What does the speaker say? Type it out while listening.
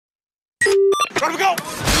Let him go!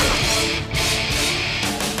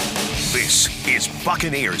 This is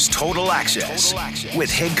Buccaneers Total Access with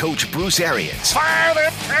head coach Bruce Arians. Fire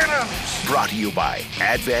them cannons! Brought to you by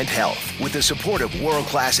Advent Health. With the support of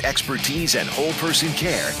world-class expertise and whole-person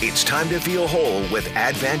care, it's time to feel whole with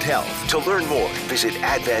Advent Health. To learn more, visit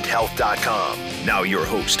adventhealth.com. Now your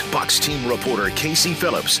host, Bucs team reporter Casey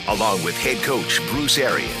Phillips, along with head coach Bruce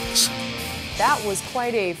Arians. That was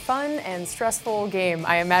quite a fun and stressful game,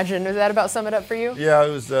 I imagine. Does that about sum it up for you? Yeah, it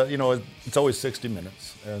was, it's always 60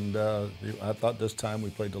 minutes. And I thought this time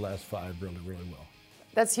we played the last 5 really, really well.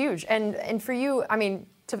 That's huge. And for you, I mean,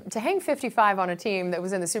 to hang 55 on a team that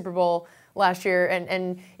was in the Super Bowl last year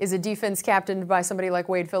and is a defense captained by somebody like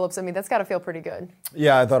Wade Phillips, I mean, that's got to feel pretty good.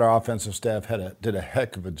 Yeah, I thought our offensive staff did a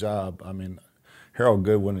heck of a job. I mean, Harold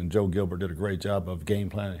Goodwin and Joe Gilbert did a great job of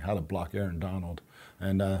game planning how to block Aaron Donald.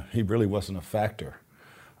 And he really wasn't a factor.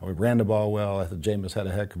 We ran the ball well. I thought Jameis had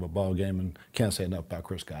a heck of a ball game, and can't say enough about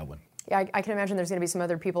Chris Godwin. Yeah, I can imagine there's going to be some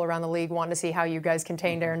other people around the league wanting to see how you guys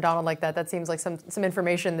contained Aaron Donald like that. That seems like some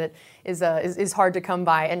information that is hard to come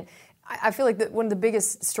by. And I feel like that one of the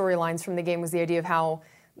biggest storylines from the game was the idea of how,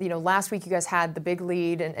 last week you guys had the big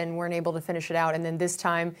lead and weren't able to finish it out. And then this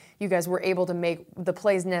time you guys were able to make the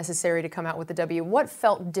plays necessary to come out with the W. What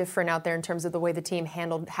felt different out there in terms of the way the team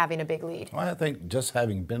handled having a big lead? Well, I think just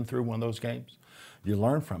having been through one of those games, you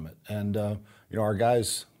learn from it. And, our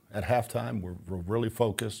guys at halftime were really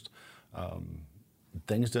focused.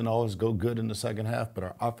 Things didn't always go good in the second half, but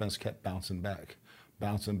our offense kept bouncing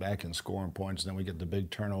back and scoring points. And then we get the big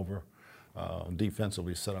turnover.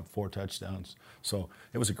 Defensively set up 4 touchdowns. So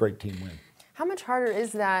it was a great team win. How much harder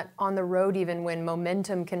is that on the road, even when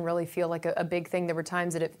momentum can really feel like a big thing? There were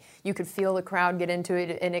times that you could feel the crowd get into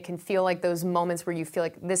it, and it can feel like those moments where you feel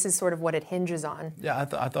like this is sort of what it hinges on. Yeah,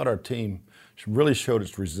 I thought our team really showed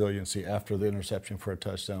its resiliency after the interception for a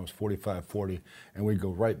touchdown. It was 45-40, and we go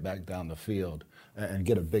right back down the field and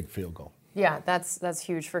get a big field goal. Yeah, that's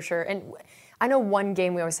huge for sure. And I know one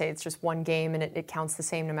game, we always say it's just one game and it counts the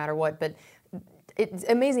same no matter what, but it's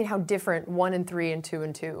amazing how different 1-3 and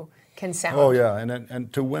 2-2 can sound. Oh, yeah,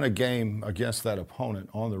 and to win a game against that opponent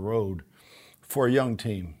on the road for a young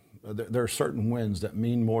team, there are certain wins that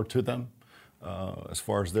mean more to them as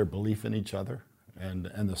far as their belief in each other and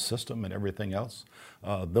the system and everything else.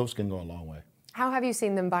 Those can go a long way. How have you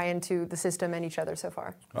seen them buy into the system and each other so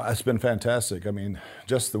far? It's been fantastic. I mean,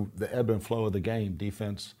 just the ebb and flow of the game,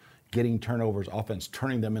 defense, getting turnovers, offense,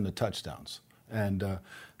 turning them into touchdowns. And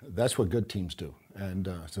that's what good teams do. And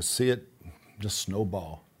to see it just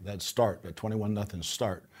snowball, that 21-0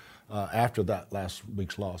 start after that last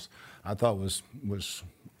week's loss, I thought was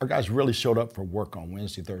our guys really showed up for work on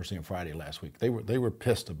Wednesday, Thursday, and Friday last week. They were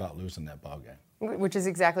pissed about losing that ball game. Which is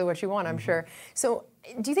exactly what you want, I'm sure. So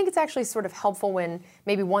do you think it's actually sort of helpful when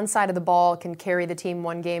maybe one side of the ball can carry the team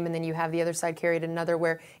one game and then you have the other side carry it another,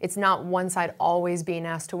 where it's not one side always being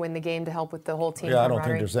asked to win the game to help with the whole team? Yeah, I don't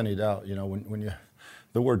think there's any doubt. When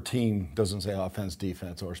the word team doesn't say offense,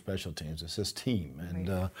 defense, or special teams. It says team. And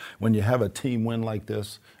right. When you have a team win like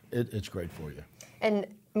this, it's great for you. And,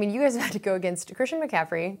 I mean, you guys have had to go against Christian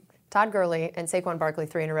McCaffrey, Todd Gurley, and Saquon Barkley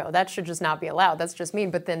 3 in a row. That should just not be allowed. That's just mean.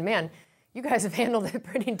 But then, man, you guys have handled it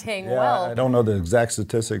pretty dang well. I don't know the exact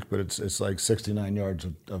statistics, but it's like 69 yards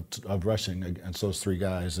of rushing against those 3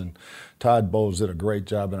 guys. And Todd Bowles did a great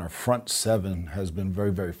job, and our front 7 has been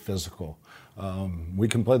very, very physical. We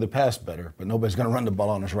can play the pass better, but nobody's going to run the ball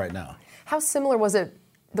on us right now. How similar was it,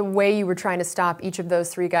 the way you were trying to stop each of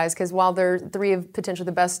those 3 guys? Because while they're 3 of potentially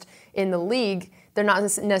the best in the league, they're not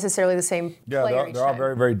necessarily the same player. Yeah, they're all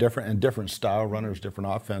very, very different and different style runners,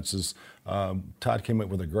 different offenses. Todd came up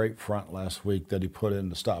with a great front last week that he put in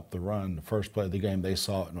to stop the run. The first play of the game, they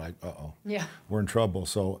saw it and like, yeah, we're in trouble.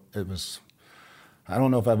 So it was, I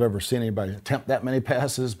don't know if I've ever seen anybody attempt that many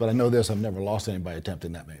passes, but I know this, I've never lost anybody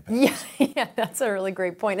attempting that many passes. Yeah, that's a really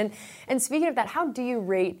great point. And speaking of that, how do you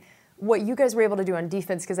rate what you guys were able to do on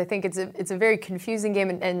defense? Because I think it's a very confusing game,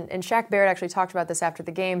 and Shaq Barrett actually talked about this after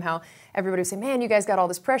the game, how everybody was saying, man, you guys got all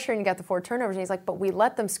this pressure and you got the 4 turnovers, and he's like, but we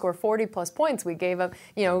let them score 40-plus points. We gave up,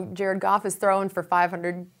 Jared Goff is throwing for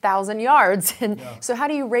 500,000 yards. And yeah. So how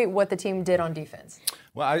do you rate what the team did on defense?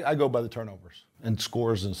 Well, I go by the turnovers and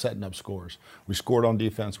scores and setting up scores. We scored on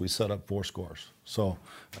defense. We set up 4 scores. So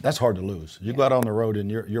that's hard to lose. You go out on the road and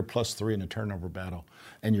you're +3 in a turnover battle,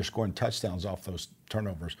 and you're scoring touchdowns off those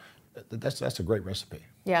turnovers. That's a great recipe.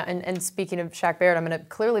 Yeah, and speaking of Shaq Barrett, I'm going to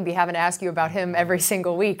clearly be having to ask you about him every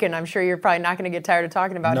single week, and I'm sure you're probably not going to get tired of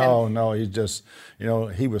talking about him. No, he's just,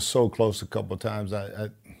 he was so close a couple of times.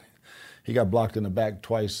 He got blocked in the back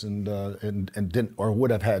twice and didn't, or would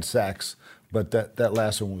have had sacks, but that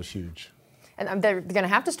last one was huge. And they're going to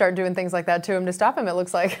have to start doing things like that to him to stop him, it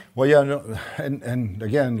looks like. Well, yeah, no, and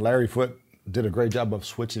again, Larry Foote did a great job of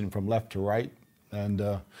switching from left to right, and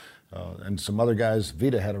some other guys.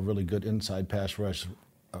 Vita had a really good inside pass rush.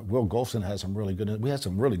 Will Golson has some really good. We had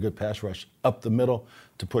some really good pass rush up the middle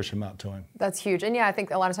to push him out to him. That's huge, and yeah, I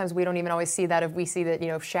think a lot of times we don't even always see that. If we see that,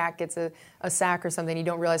 if Shaq gets a sack or something, you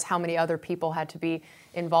don't realize how many other people had to be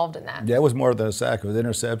involved in that. Yeah, it was more than a sack. It was an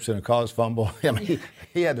interception, a college fumble. I mean,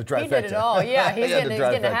 he had the trifecta. He did it all. Yeah, he's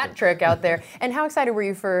getting a hat trick out there. And how excited were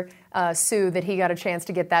you for Sue that he got a chance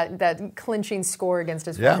to get that clinching score against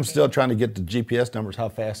his? Yeah, I'm still trying to get the GPS numbers how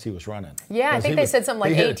fast he was running. Yeah, I think they said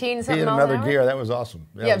something like 18 something miles an hour. He hit another gear. That was awesome.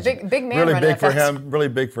 Yeah, big man. Really big for fast. him. Really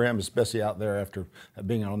big for him, especially out there after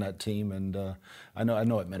being on that team. And I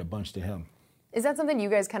know it meant a bunch to him. Is that something you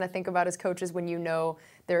guys kind of think about as coaches when you know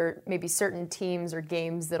there may be certain teams or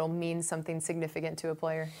games that'll mean something significant to a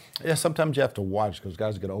player? Yeah, sometimes you have to watch because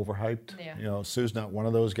guys get overhyped. Yeah. Sue's not one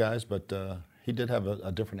of those guys, but he did have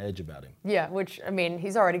a different edge about him. Yeah, which, I mean,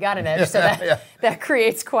 he's already got an edge, so that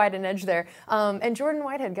creates quite an edge there. And Jordan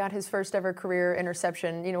Whitehead got his first ever career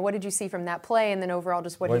interception. What did you see from that play, and then overall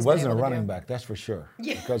just what he's been able to do? He wasn't a running back, that's for sure,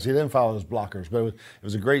 because he didn't follow his blockers. But it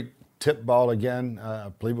was a great tip ball again. I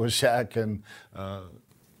believe it was Shaq, and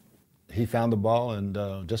he found the ball,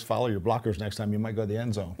 and just follow your blockers next time. You might go to the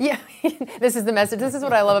end zone. Yeah, this is the message. This is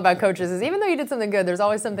what I love about coaches is even though you did something good, there's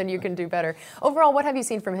always something you can do better. Overall, what have you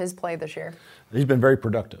seen from his play this year? He's been very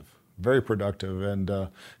productive, and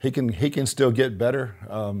he can still get better,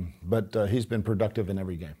 but he's been productive in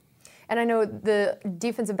every game. And I know the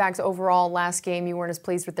defensive backs overall last game, you weren't as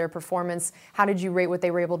pleased with their performance. How did you rate what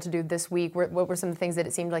they were able to do this week? What were some of the things that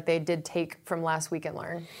it seemed like they did take from last week and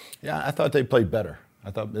learn? Yeah, I thought they played better.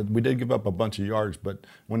 I thought we did give up a bunch of yards, but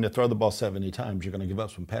when you throw the ball 70 times, you're going to give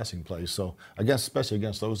up some passing plays. So, especially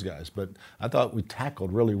against those guys. But I thought we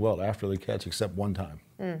tackled really well after the catch, except one time.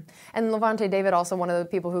 And Levante David, also one of the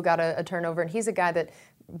people who got a turnover, and he's a guy that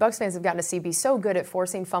Bucs fans have gotten to see be so good at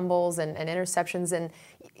forcing fumbles and interceptions, and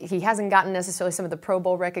he hasn't gotten necessarily some of the Pro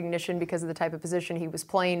Bowl recognition because of the type of position he was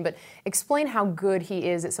playing. But explain how good he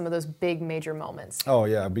is at some of those big major moments. Oh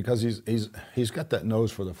yeah, because he's got that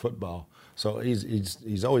nose for the football. So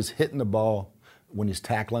he's always hitting the ball when he's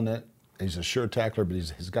tackling it. He's a sure tackler, but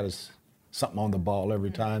he's got something on the ball every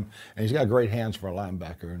time, and he's got great hands for a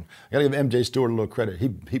linebacker. And I got to give M.J. Stewart a little credit.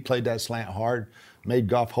 He played that slant hard, made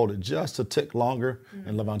Goff hold it just a tick longer,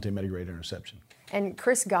 and Levante made a great interception. And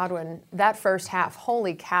Chris Godwin, that first half,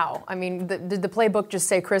 holy cow. I mean, did the playbook just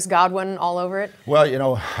say Chris Godwin all over it? Well, I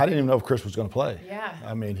didn't even know if Chris was going to play. Yeah.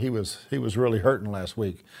 I mean, he was really hurting last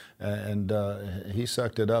week, and he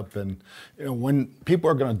sucked it up. And when people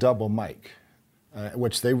are going to double Mike,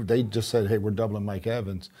 which they just said, hey, we're doubling Mike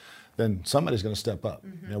Evans, then somebody's going to step up.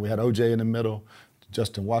 We had O.J. in the middle.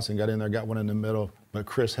 Justin Watson got in there, got one in the middle. But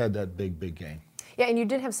Chris had that big game. Yeah, and you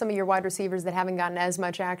did have some of your wide receivers that haven't gotten as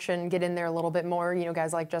much action get in there a little bit more.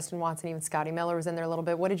 Guys like Justin Watson, even Scotty Miller was in there a little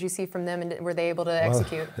bit. What did you see from them, and were they able to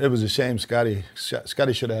execute? It was a shame. Scotty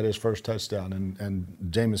should have had his first touchdown, and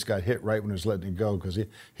Jameis got hit right when he was letting it go because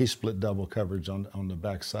he split double coverage on the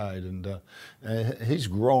backside, and he's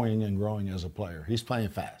growing as a player. He's playing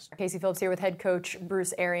fast. Casey Phillips here with head coach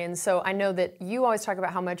Bruce Arians. So I know that you always talk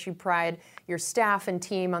about how much you pride your staff and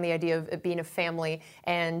team on the idea of it being a family,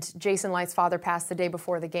 and Jason Light's father passed the day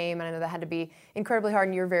before the game, and I know that had to be incredibly hard,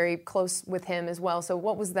 and you're very close with him as well. So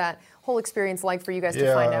what was that whole experience like for you guys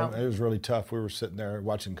to find out? It was really tough. We were sitting there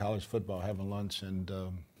watching college football, having lunch, and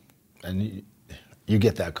you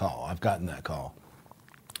get that call. I've gotten that call.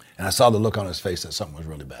 And I saw the look on his face that something was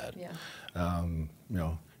really bad.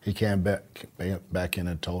 Yeah. He came back in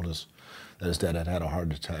and told us that his dad had had a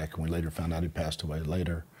heart attack, and we later found out he passed away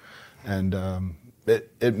later. And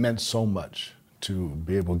it meant so much to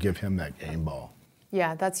be able to give him that game ball.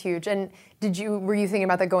 Yeah, that's huge. And were you thinking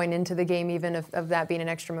about that going into the game, even of that being an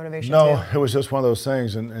extra motivation? No, too? It was just one of those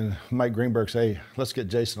things. And Mike Greenberg said, hey, let's get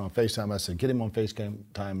Jason on FaceTime. I said, get him on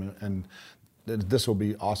FaceTime, and this will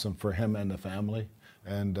be awesome for him and the family.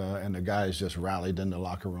 And the guys just rallied in the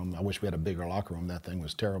locker room. I wish we had a bigger locker room. That thing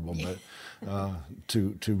was terrible. But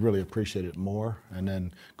to really appreciate it more, and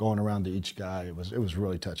then going around to each guy, it was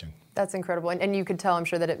really touching. That's incredible. And you could tell, I'm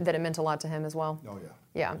sure, that it meant a lot to him as well. Oh, yeah.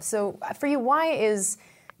 Yeah. So for you, why is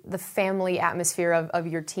the family atmosphere of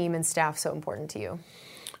your team and staff so important to you?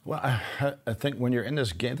 Well, I think when you're in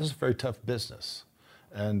this game, this is a very tough business.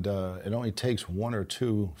 And it only takes one or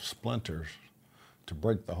two splinters to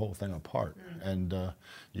break the whole thing apart. And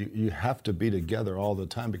you have to be together all the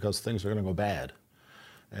time because things are going to go bad.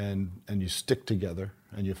 And you stick together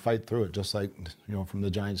and you fight through it, just like from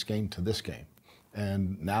the Giants game to this game.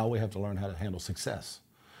 And now we have to learn how to handle success.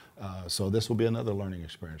 So this will be another learning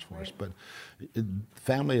experience for us. But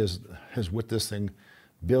family is with this thing,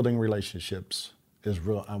 building relationships is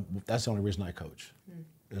real. That's the only reason I coach,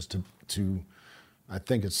 is to I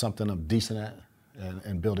think it's something I'm decent at,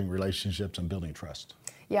 and building relationships and building trust.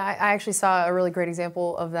 Yeah, I actually saw a really great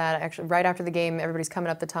example of that. Actually, right after the game, everybody's coming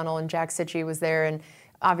up the tunnel, and Jack Sitchie was there, and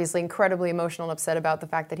obviously incredibly emotional and upset about the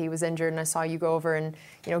fact that he was injured. And I saw you go over and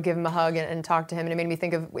give him a hug and talk to him, and it made me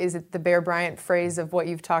think of, is it the Bear Bryant phrase of what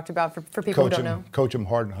you've talked about for people who don't know? Coach him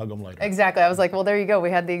hard and hug him later. Exactly. I was like, well, there you go.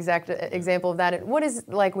 We had the exact example of that. And what is it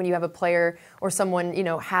like when you have a player or someone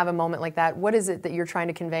have a moment like that? What is it that you're trying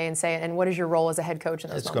to convey and say, and what is your role as a head coach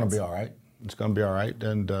in those moments? It's going to be all right. It's going to be all right,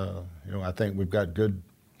 and I think we've got good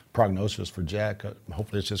prognosis for Jack.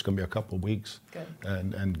 Hopefully it's just going to be a couple of weeks. Good.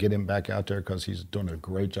 And get him back out there, because he's doing a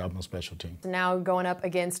great job on special teams. Now going up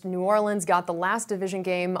against New Orleans, got the last division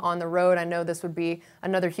game on the road. I know this would be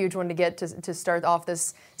another huge one to get to start off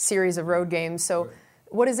this series of road games. So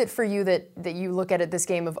what is it for you that you look at this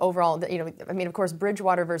game of overall, of course,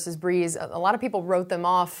 Bridgewater versus Breeze, a lot of people wrote them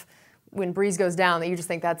off when Breeze goes down, that you just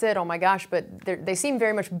think that's it, oh my gosh, but they seem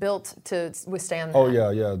very much built to withstand that. Oh,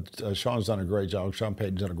 yeah. Sean's done a great job. Sean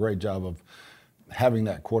Payton's done a great job of having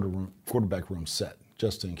that quarterback room set,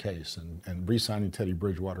 just in case, and re-signing Teddy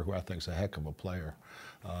Bridgewater, who I think is a heck of a player.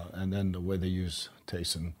 And then the way they use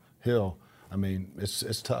Taysom Hill,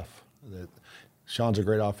 it's tough. Sean's a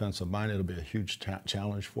great offensive mind. It'll be a huge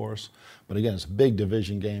challenge for us. But again, it's a big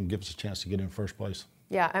division game, gives us a chance to get in first place.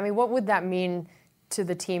 Yeah, what would that mean to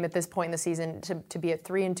the team at this point in the season to be at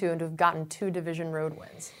 3-2 and to have gotten 2 division road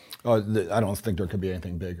wins? Oh, I don't think there could be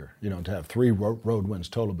anything bigger. To have 3 road wins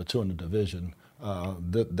total, but 2 in the division,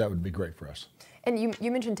 that would be great for us. And you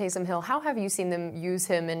mentioned Taysom Hill. How have you seen them use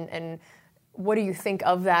him, and what do you think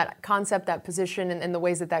of that concept, that position, and the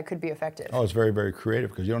ways that could be effective? Oh, it's very, very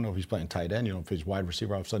creative, because you don't know if he's playing tight end, you don't know if he's wide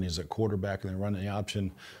receiver, all of a sudden he's a quarterback and they're running the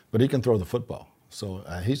option, but he can throw the football. So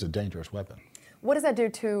he's a dangerous weapon. What does that do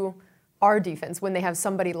to our defense when they have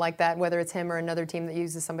somebody like that, whether it's him or another team that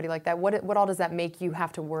uses somebody like that? What all does that make you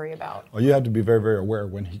have to worry about? Well, you have to be very, very aware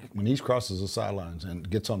when he crosses the sidelines and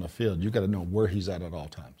gets on the field. You got to know where he's at all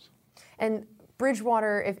times. And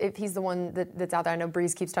Bridgewater, if he's the one that's out there, I know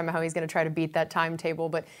Breeze keeps talking about how he's going to try to beat that timetable,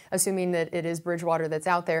 but assuming that it is Bridgewater that's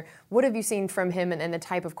out there, what have you seen from him and the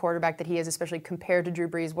type of quarterback that he is, especially compared to Drew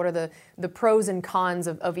Brees? What are the pros and cons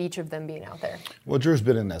of each of them being out there? Well, Drew's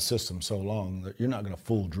been in that system so long that you're not going to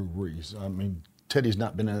fool Drew Brees. Teddy's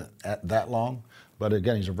not been in it that long, but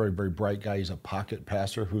again, he's a very, very bright guy. He's a pocket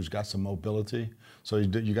passer who's got some mobility. So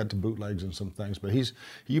you got the bootlegs and some things, but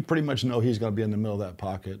you pretty much know he's going to be in the middle of that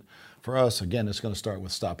pocket. For us, again, it's going to start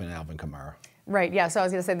with stopping Alvin Kamara. Right, yeah, so I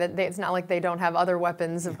was going to say that it's not like they don't have other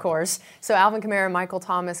weapons, of course. So Alvin Kamara, Michael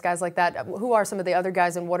Thomas, guys like that, who are some of the other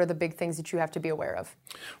guys, and what are the big things that you have to be aware of?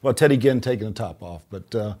 Well, Teddy Ginn taking the top off,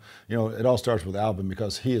 but it all starts with Alvin,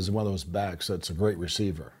 because he is one of those backs that's a great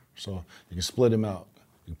receiver. So you can split him out,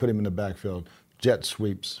 you can put him in the backfield, jet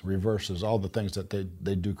sweeps, reverses, all the things that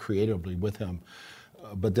they do creatively with him.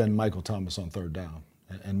 But then Michael Thomas on third down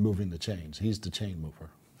and moving the chains. He's the chain mover.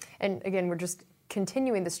 And again, we're just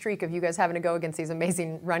continuing the streak of you guys having to go against these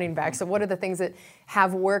amazing running backs. So what are the things that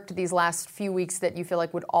have worked these last few weeks that you feel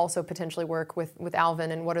like would also potentially work with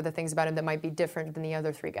Alvin, and what are the things about him that might be different than the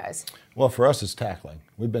other 3 guys? Well, for us, it's tackling.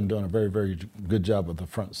 We've been doing a very, very good job with the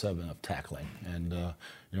front 7 of tackling. And,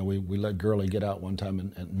 we let Gurley get out one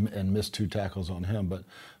time and miss 2 tackles on him. But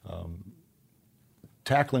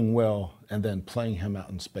tackling well and then playing him out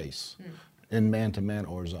in space, in man-to-man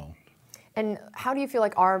or zone. And how do you feel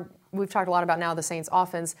like we've talked a lot about now the Saints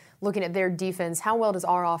offense, looking at their defense, how well does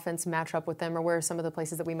our offense match up with them, or where are some of the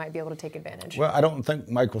places that we might be able to take advantage? Well, I don't think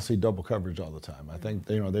Mike will see double coverage all the time. I think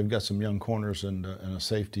they've got some young corners and a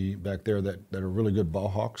safety back there that are really good ball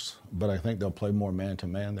hawks, but I think they'll play more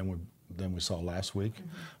man-to-man than we saw last week.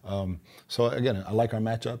 So again, I like our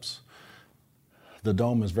matchups. The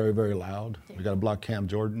dome is very, very loud. We got to block Cam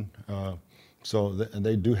Jordan. And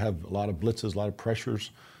they do have a lot of blitzes, a lot of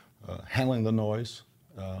pressures. Handling the noise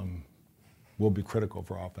will be critical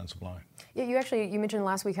for our offensive line. Yeah, you mentioned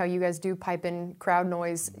last week how you guys do pipe in crowd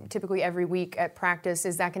noise typically every week at practice.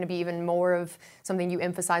 Is that going to be even more of something you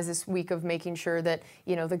emphasize this week, of making sure that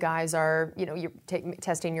the guys are you're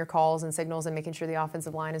testing your calls and signals and making sure the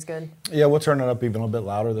offensive line is good? Yeah, we'll turn it up even a little bit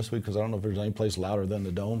louder this week, because I don't know if there's any place louder than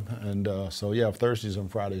the dome. And Thursdays and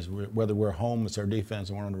Fridays, whether we're home, it's our defense,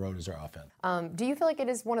 and we're on the road, it's our offense. Do you feel like it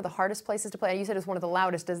is one of the hardest places to play? You said it's one of the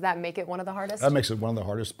loudest. Does that make it one of the hardest? That makes it one of the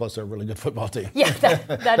hardest. Plus, they're a really good football team. Yeah,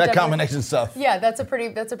 that combination stuff. Yeah, that's a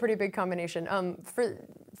pretty big combination.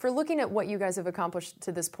 For looking at what you guys have accomplished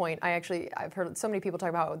to this point, I've heard so many people talk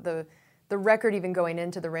about the the record even going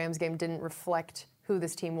into the Rams game didn't reflect who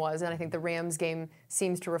this team was, and I think the Rams game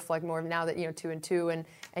seems to reflect more now that 2-2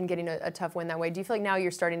 and getting a tough win that way. Do you feel like now you're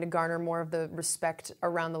starting to garner more of the respect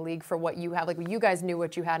around the league for what you have? Like, you guys knew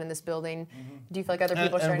what you had in this building. Mm-hmm. Do you feel like other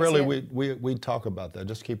people are starting to see it? And really, we talk about that.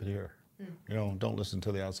 Just keep it here. Don't listen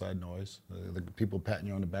to the outside noise. The people patting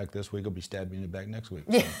you on the back this week will be stabbing you in the back next week.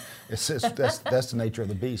 So that's the nature of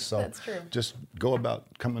the beast. So that's true. Just go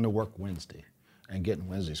about coming to work Wednesday and getting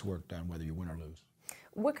Wednesday's work done, whether you win or lose.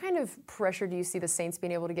 What kind of pressure do you see the Saints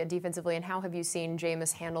being able to get defensively, and how have you seen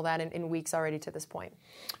Jameis handle that in weeks already to this point?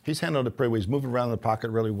 He's handled it pretty well. He's moving around in the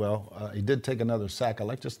pocket really well. He did take another sack. I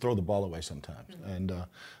like just throw the ball away sometimes. Mm-hmm.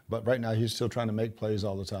 But right now he's still trying to make plays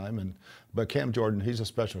all the time. But Cam Jordan, he's a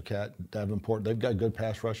special cat. Davenport, they've got good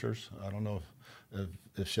pass rushers. I don't know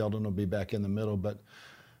if Sheldon will be back in the middle, but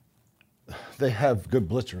they have good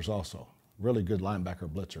blitzers also, really good linebacker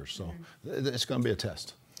blitzers. So it's going to be a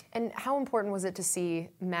test. And how important was it to see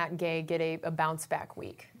Matt Gay get a bounce back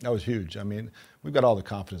week? That was huge. I mean, we've got all the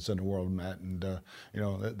confidence in the world, Matt, and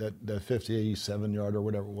that 57 yard or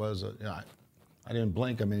whatever it was. I didn't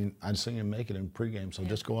blink. I mean, I'd seen him make it in pregame. So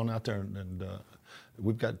just go on out there and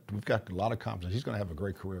we've got a lot of confidence. He's going to have a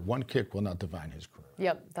great career. One kick will not define his career.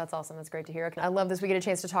 Yep, that's awesome. That's great to hear. I love this. We get a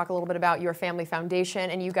chance to talk a little bit about your family foundation,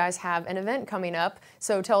 and you guys have an event coming up.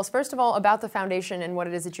 So tell us, first of all, about the foundation and what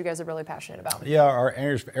it is that you guys are really passionate about. Yeah, our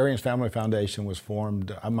Arians Family Foundation was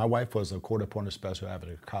formed. My wife was a court-appointed special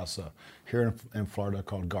advocate, CASA, here in Florida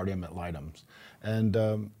called Guardian Ad Litems.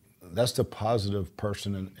 And that's the positive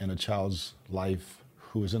person in a child's life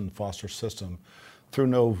who is in the foster system through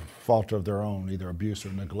no fault of their own, either abuse or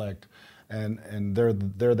neglect. And they're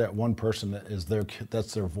that one person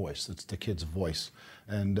that's their voice. It's the kid's voice.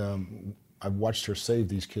 And I've watched her save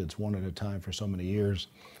these kids one at a time for so many years.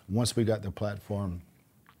 Once we got the platform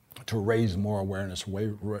to raise more awareness,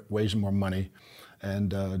 raise more money,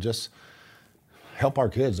 and just help our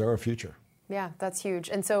kids. They're our future. Yeah, that's huge.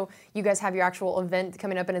 And so you guys have your actual event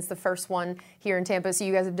coming up, and it's the first one here in Tampa. So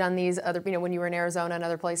you guys have done these other, when you were in Arizona and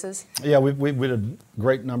other places? Yeah, we did a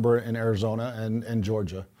great number in Arizona and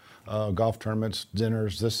Georgia. Golf tournaments,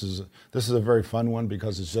 dinners. This is a very fun one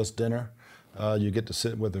because it's just dinner. You get to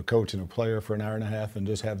sit with a coach and a player for an hour and a half and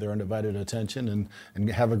just have their undivided attention and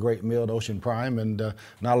have a great meal at Ocean Prime, and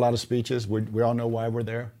not a lot of speeches. We all know why we're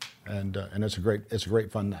there, and it's a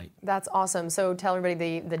great fun night. That's awesome. So tell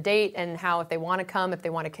everybody the date and how, if they want to come, if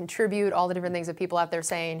they want to contribute, all the different things that people out there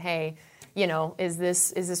saying, hey, is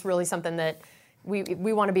this really something that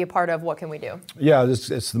we want to be a part of? What can we do? Yeah,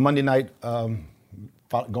 it's the Monday night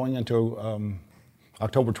going into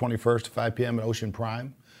October 21st, 5 p.m. at Ocean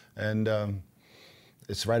Prime. And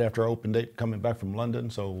it's right after our open date, coming back from London,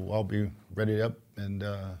 so I'll be ready up and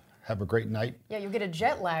have a great night. Yeah, you'll get a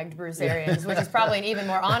jet-lagged Bruce Arians, which is probably an even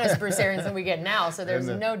more honest Bruce Arians than we get now, so there's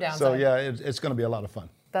no downside. So yeah, it's going to be a lot of fun.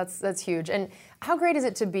 That's huge. And how great is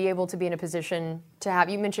it to be able to be in a position to have,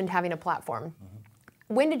 you mentioned having a platform.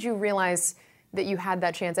 Mm-hmm. When did you realize that you had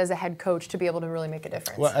that chance as a head coach to be able to really make a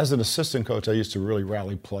difference? Well, as an assistant coach, I used to really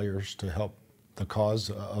rally players to help the cause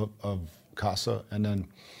of CASA, and then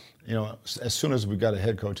as soon as we got a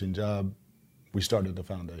head coaching job, we started the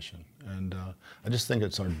foundation. And I just think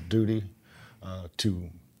it's our duty to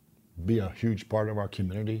be a huge part of our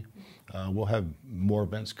community. We'll have more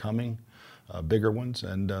events coming, bigger ones,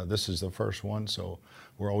 and this is the first one. So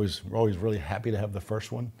we're always really happy to have the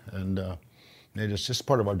first one, and it's just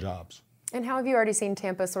part of our jobs. And how have you already seen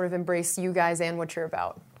Tampa sort of embrace you guys and what you're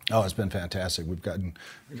about? Oh, it's been fantastic. We've gotten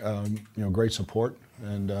great support,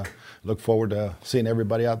 and look forward to seeing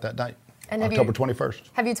everybody out that night, and October 21st.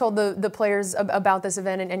 Have you told the players about this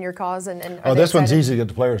event and your cause? And this one's easy to get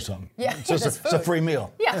the players something. Yeah, it's a free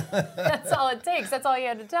meal. Yeah, that's all it takes. That's all you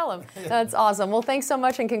had to tell them. That's awesome. Well, thanks so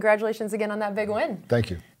much, and congratulations again on that big win. Thank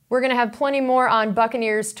you. We're going to have plenty more on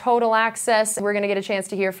Buccaneers Total Access. We're going to get a chance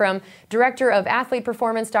to hear from Director of Athlete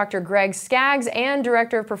Performance, Dr. Greg Skaggs, and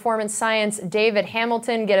Director of Performance Science, David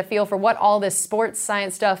Hamilton, get a feel for what all this sports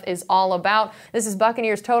science stuff is all about. This is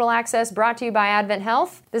Buccaneers Total Access, brought to you by Advent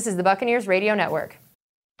Health. This is the Buccaneers Radio Network.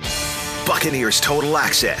 Buccaneers Total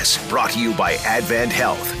Access, brought to you by Advent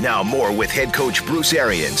Health. Now more with head coach Bruce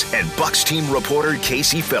Arians and Bucs team reporter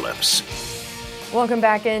Casey Phillips. Welcome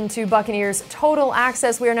back into Buccaneers Total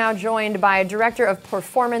Access. We are now joined by Director of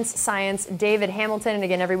Performance Science, David Hamilton. And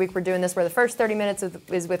again, every week we're doing this where the first 30 minutes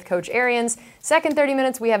is with Coach Arians. Second 30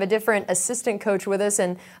 minutes, we have a different assistant coach with us.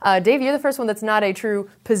 And Dave, you're the first one that's not a true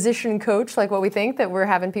position coach like what we think, that we're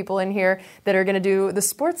having people in here that are going to do the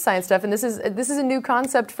sports science stuff. And this is a new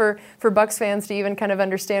concept for Bucs fans to even kind of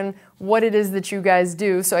understand what it is that you guys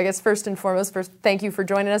do. So I guess first and foremost, thank you for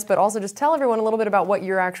joining us, but also just tell everyone a little bit about what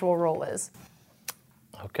your actual role is.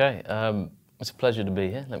 Okay, it's a pleasure to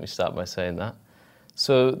be here. Let me start by saying that.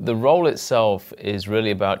 So the role itself is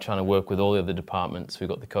really about trying to work with all the other departments. We've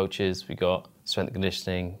got the coaches, we've got strength and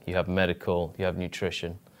conditioning, you have medical, you have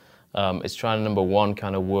nutrition. It's trying to, number one,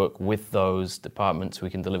 kind of work with those departments so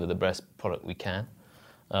we can deliver the best product we can.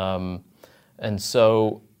 And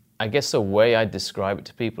so I guess the way I describe it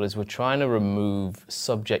to people is we're trying to remove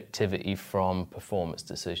subjectivity from performance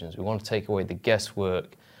decisions. We want to take away the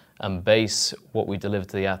guesswork and base what we deliver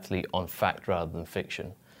to the athlete on fact rather than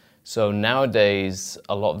fiction. So nowadays,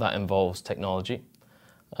 a lot of that involves technology.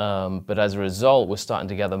 But as a result, we're starting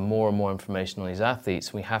to gather more and more information on these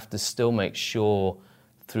athletes. We have to still make sure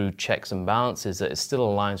through checks and balances that it still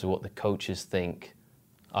aligns with what the coaches think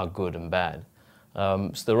are good and bad.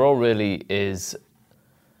 So the role really is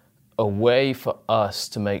a way for us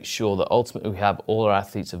to make sure that ultimately we have all our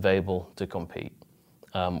athletes available to compete.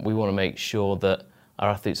 We want to make sure that our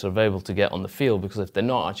athletes are available to get on the field, because if they're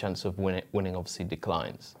not, our chance of winning obviously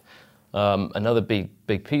declines. Another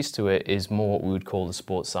big piece to it is more what we would call the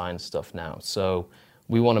sports science stuff now. So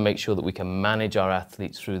we want to make sure that we can manage our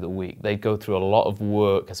athletes through the week. They go through a lot of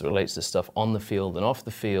work as it relates to stuff on the field and off the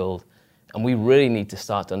field, and we really need to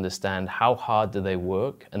start to understand how hard do they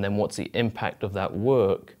work, and then what's the impact of that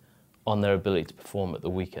work on their ability to perform at the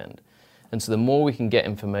weekend. And so the more we can get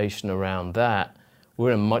information around that,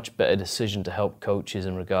 we're in a much better decision to help coaches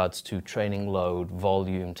in regards to training load,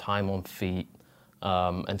 volume, time on feet,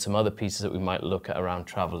 and some other pieces that we might look at around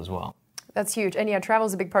travel as well. That's huge. And yeah, travel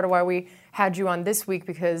is a big part of why we had you on this week,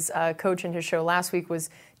 because Coach in his show last week was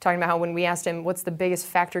talking about how when we asked him what's the biggest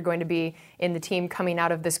factor going to be in the team coming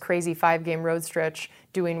out of this crazy 5-game road stretch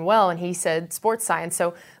doing well, and he said sports science.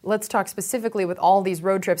 So let's talk specifically with all these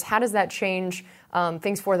road trips. How does that change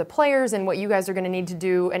things for the players and what you guys are going to need to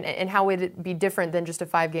do, and how would it be different than just a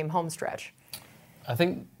 5-game home stretch? I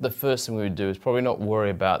think the first thing we would do is probably not worry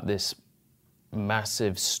about this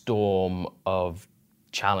massive storm of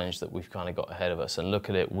challenge that we've kind of got ahead of us and look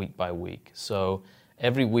at it week by week. So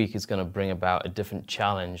every week is going to bring about a different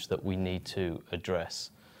challenge that we need to address.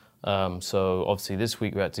 So obviously this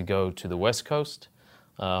week we had to go to the West Coast.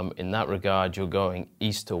 In that regard, you're going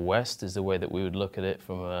east to west is the way that we would look at it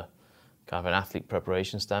from a kind of an athlete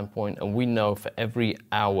preparation standpoint. And we know for every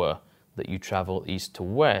hour that you travel east to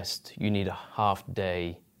west, you need a half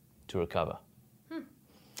day to recover.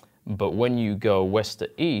 But when you go west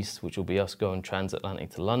to east, which will be us going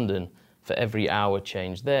transatlantic to London, for every hour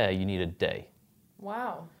change there, you need a day.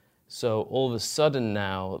 Wow. So all of a sudden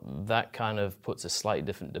now, that kind of puts a slightly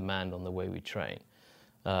different demand on the way we train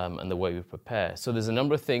and the way we prepare. So there's a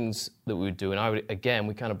number of things that we would do. And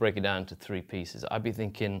we kind of break it down into 3 pieces. I'd be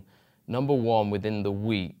thinking, number one, within the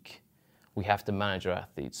week, we have to manage our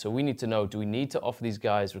athletes. So we need to know, do we need to offer these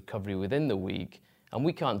guys recovery within the week? And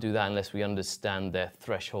we can't do that unless we understand their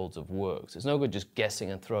thresholds of work. So it's no good just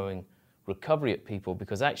guessing and throwing recovery at people,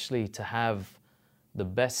 because actually to have the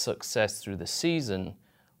best success through the season,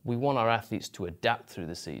 we want our athletes to adapt through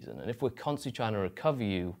the season. And if we're constantly trying to recover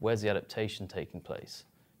you, where's the adaptation taking place?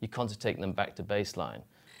 You're constantly taking them back to baseline.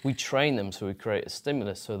 We train them so we create a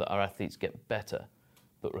stimulus so that our athletes get better.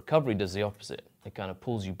 But recovery does the opposite. It kind of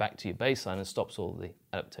pulls you back to your baseline and stops all the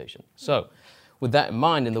adaptation. So with that in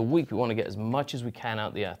mind, in the week, we want to get as much as we can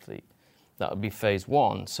out the athlete. That would be phase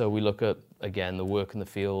 1. So we look at, again, the work in the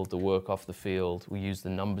field, the work off the field. We use the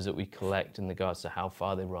numbers that we collect in regards to how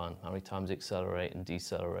far they run, how many times they accelerate and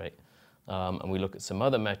decelerate. And we look at some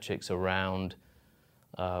other metrics around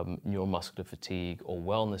neuromuscular fatigue or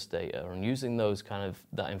wellness data. And using those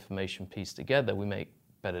that information pieced together, we make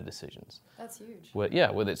better decisions. That's huge.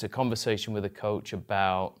 Whether it's a conversation with a coach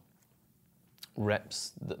about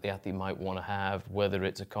reps that the athlete might want to have, whether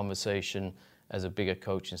it's a conversation as a bigger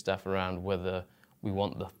coach and staff around whether we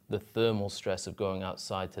want the thermal stress of going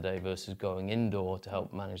outside today versus going indoor to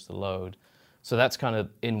help manage the load. So that's kind of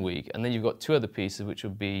in week. And then you've got 2 other pieces, which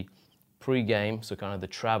would be pre-game, so kind of the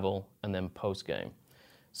travel, and then post-game.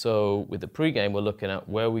 So with the pre-game, we're looking at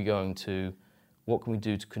where are we going to, what can we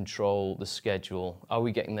do to control the schedule? Are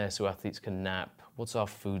we getting there so athletes can nap? What's our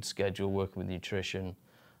food schedule, working with nutrition?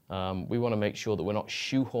 We want to make sure that we're not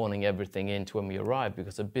shoehorning everything into when we arrive,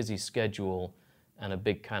 because a busy schedule and a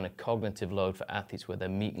big kind of cognitive load for athletes where they're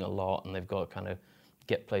meeting a lot and they've got to kind of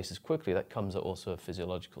get places quickly, that comes at also a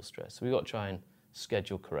physiological stress. So we've got to try and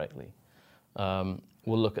schedule correctly.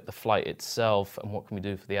 We'll look at the flight itself and what can we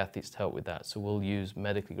do for the athletes to help with that. So we'll use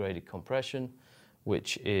medically graded compression,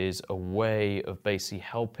 which is a way of basically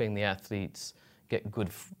helping the athletes get good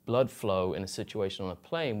blood flow in a situation on a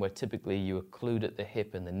plane where typically you occlude at the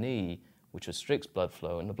hip and the knee, which restricts blood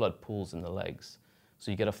flow, and the blood pools in the legs. So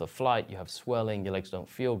you get off the flight, you have swelling, your legs don't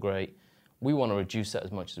feel great. We want to reduce that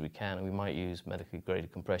as much as we can, and we might use medically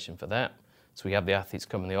graded compression for that. So we have the athletes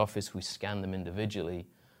come in the office, we scan them individually,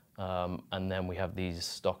 and then we have these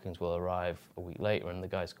stockings will arrive a week later and the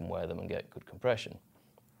guys can wear them and get good compression.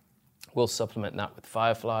 We'll supplement that with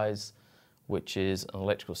Fireflies, which is an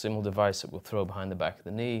electrical signal device that we'll throw behind the back of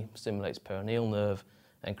the knee, stimulates peroneal nerve,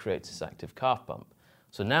 and creates this active calf pump.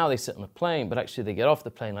 So now they sit on a plane, but actually they get off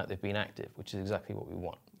the plane like they've been active, which is exactly what we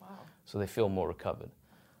want. Wow. So they feel more recovered.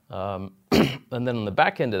 And then on the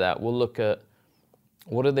back end of that, we'll look at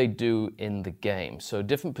what do they do in the game. So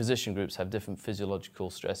different position groups have different physiological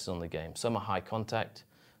stresses on the game. Some are high contact,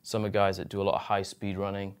 some are guys that do a lot of high speed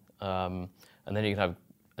running, and then you can have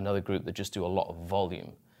another group that just do a lot of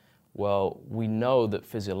volume. Well, we know that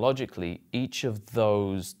physiologically, each of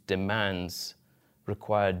those demands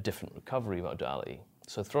require different recovery modality.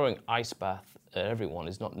 So throwing ice bath at everyone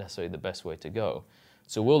is not necessarily the best way to go.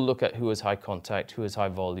 So we'll look at who has high contact, who has high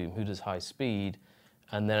volume, who does high speed,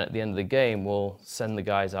 and then at the end of the game, we'll send the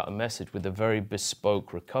guys out a message with a very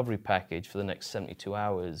bespoke recovery package for the next 72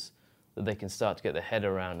 hours that they can start to get their head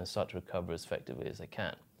around and start to recover as effectively as they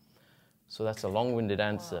can. So that's a long-winded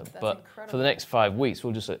answer, but incredible. For the next 5 weeks,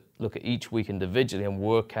 we'll just look at each week individually and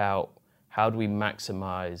work out how do we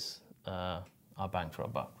maximize our bang for our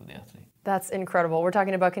buck with the athlete. That's incredible. We're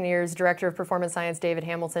talking to Buccaneers Director of Performance Science, David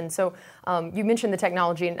Hamilton. So you mentioned the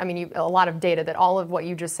technology, and I mean, a lot of data, that all of what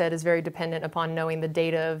you just said is very dependent upon knowing the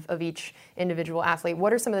data of each individual athlete.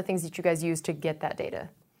 What are some of the things that you guys use to get that data?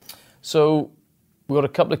 So we've got a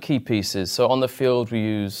couple of key pieces. So on the field, we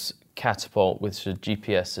use Catapult, which is a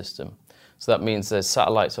GPS system. So that means there's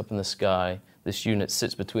satellites up in the sky. This unit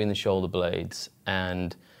sits between the shoulder blades,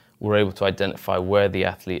 and we're able to identify where the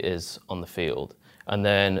athlete is on the field. And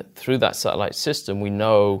then through that satellite system, we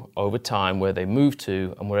know over time where they move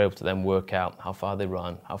to, and we're able to then work out how far they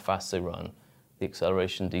run, how fast they run, the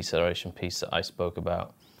acceleration, deceleration piece that I spoke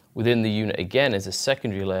about. Within the unit, again, is a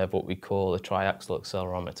secondary layer of what we call a triaxial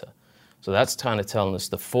accelerometer. So that's kind of telling us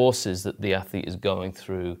the forces that the athlete is going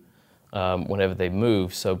through whenever they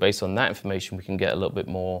move. So based on that information, we can get a little bit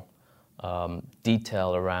more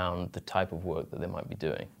detail around the type of work that they might be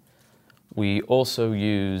doing. We also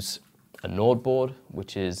use a Nord board,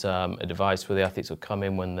 which is a device where the athletes will come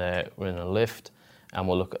in when they're in a lift, and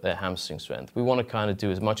we'll look at their hamstring strength. We want to kind of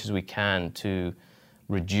do as much as we can to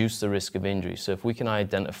reduce the risk of injury. So if we can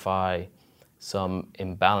identify some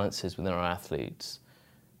imbalances within our athletes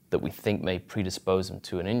that we think may predispose them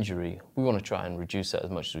to an injury, we want to try and reduce that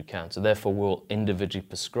as much as we can. So therefore, we'll individually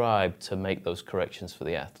prescribe to make those corrections for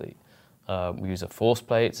the athlete. We use a force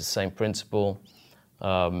plate, it's the same principle.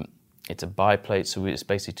 It's a biplate, so it's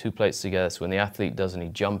basically two plates together. So when the athlete does any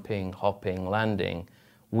jumping, hopping, landing,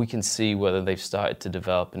 we can see whether they've started to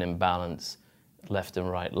develop an imbalance left and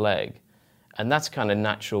right leg. And that's kind of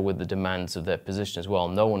natural with the demands of their position as well.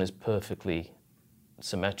 No one is perfectly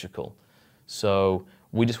symmetrical. So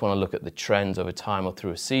we just want to look at the trends over time or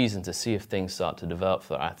through a season to see if things start to develop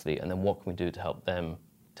for the athlete, and then what can we do to help them,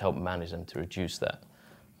 to help manage them to reduce that.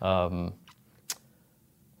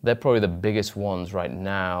 They're probably the biggest ones right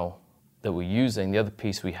now that we're using. The other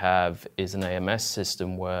piece we have is an AMS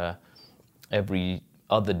system where every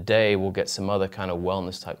other day we'll get some other kind of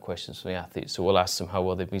wellness type questions from the athletes. So we'll ask them how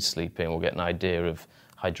well they've been sleeping. We'll get an idea of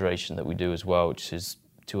hydration that we do as well, which is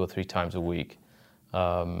 2 or 3 times a week.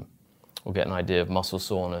 We'll get an idea of muscle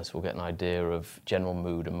soreness. We'll get an idea of general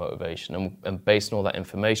mood and motivation. And based on all that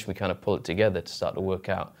information, we kind of pull it together to start to work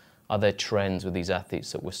out, are there trends with these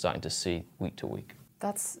athletes that we're starting to see week to week?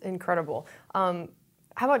 That's incredible.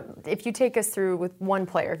 How about if you take us through with one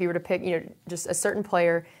player, if you were to pick, just a certain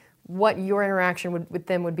player, what your interaction with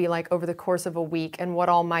them would be like over the course of a week, and what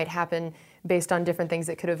all might happen based on different things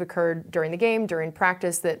that could have occurred during the game, during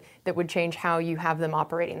practice, that would change how you have them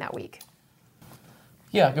operating that week?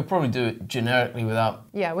 Yeah, I could probably do it generically without...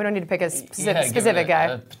 Yeah, we don't need to pick a specific guy.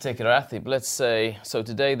 A particular athlete. But let's say, so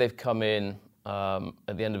today they've come in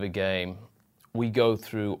at the end of a game. We go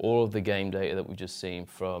through all of the game data that we've just seen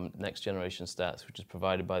from Next Generation Stats, which is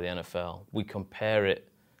provided by the NFL. We compare it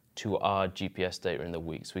to our GPS data in the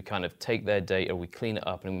week. So we kind of take their data, we clean it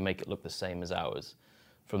up, and we make it look the same as ours.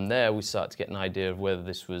 From there, we start to get an idea of whether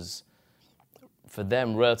this was for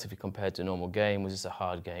them, relatively compared to a normal game, was this a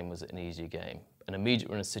hard game? Was it an easier game? And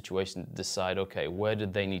immediately we're in a situation to decide, okay, where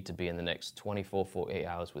did they need to be in the next 24, 48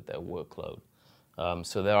 hours with their workload?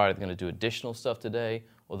 So they're either going to do additional stuff today,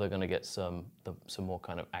 or they're going to get some more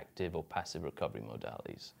kind of active or passive recovery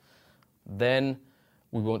modalities. Then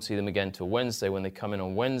we won't see them again till Wednesday. When they come in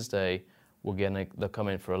on Wednesday, they'll come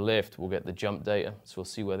in for a lift. We'll get the jump data, so we'll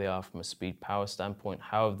see where they are from a speed power standpoint.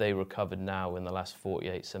 How have they recovered now in the last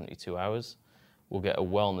 48, 72 hours? We'll get a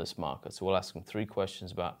wellness marker. So we'll ask them 3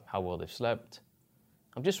 questions about how well they've slept.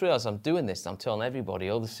 I've just realized I'm doing this. I'm telling everybody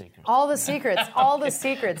all the secrets. All the secrets, all the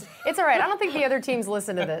secrets. It's all right. I don't think the other teams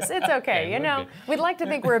listen to this. It's okay. Yeah, you know, we'd like to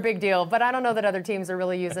think we're a big deal, but I don't know that other teams are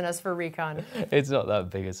really using us for recon. It's not that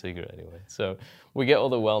big a secret anyway. So we get all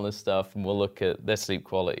the wellness stuff, and we'll look at their sleep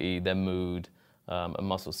quality, their mood, and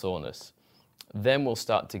muscle soreness. Then we'll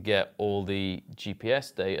start to get all the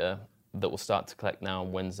GPS data that we'll start to collect now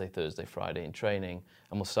on Wednesday, Thursday, Friday in training,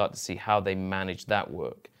 and we'll start to see how they manage that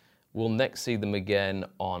work. We'll next see them again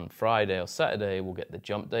on Friday or Saturday. We'll get the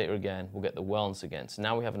jump data again. We'll get the wellness again. So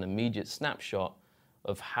now we have an immediate snapshot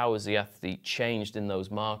of how has the athlete changed in those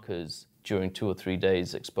markers during 2 or 3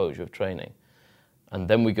 days exposure of training. And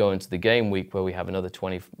then we go into the game week where we have another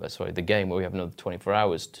 24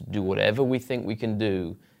 hours to do whatever we think we can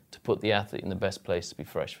do to put the athlete in the best place to be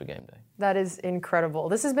fresh for game day. That is incredible.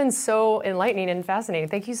 This has been so enlightening and fascinating.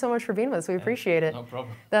 Thank you so much for being with us. We appreciate it. No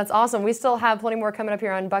problem. That's awesome. We still have plenty more coming up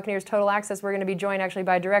here on Buccaneers Total Access. We're going to be joined actually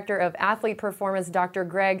by Director of Athlete Performance, Dr.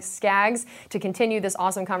 Greg Skaggs, to continue this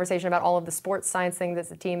awesome conversation about all of the sports science things that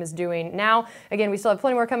the team is doing now. Again, we still have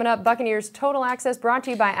plenty more coming up. Buccaneers Total Access brought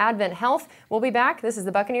to you by Advent Health. We'll be back. This is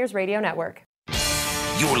the Buccaneers Radio Network.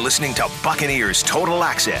 You're listening to Buccaneers Total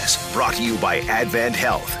Access, brought to you by Advent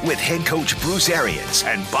Health with head coach Bruce Arians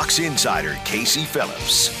and Bucs insider Casey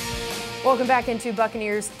Phillips. Welcome back into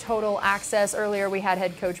Buccaneers Total Access. Earlier we had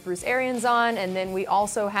head coach Bruce Arians on, and then we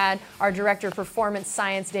also had our Director of Performance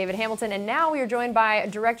Science, David Hamilton, and now we are joined by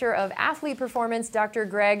Director of Athlete Performance, Dr.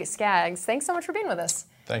 Greg Skaggs. Thanks so much for being with us.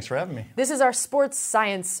 Thanks for having me. This is our sports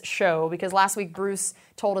science show because last week Bruce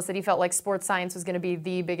told us that he felt like sports science was going to be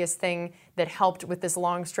the biggest thing that helped with this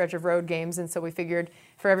long stretch of road games. And so we figured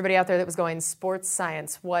for everybody out there that was going sports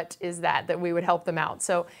science, what is that we would help them out.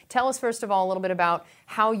 So tell us first of all a little bit about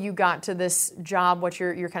how you got to this job, what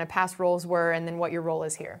your kind of past roles were, and then what your role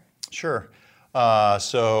is here. Sure.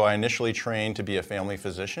 So I initially trained to be a family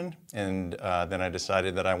physician, and then I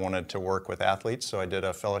decided that I wanted to work with athletes. So I did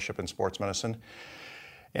a fellowship in sports medicine.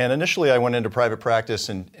 And initially I went into private practice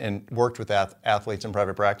and worked with athletes in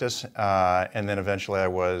private practice, and then eventually I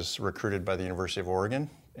was recruited by the University of Oregon.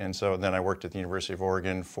 And so then I worked at the University of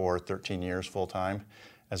Oregon for 13 years full-time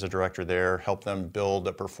as a director there, helped them build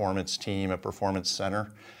a performance team, a performance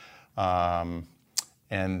center, and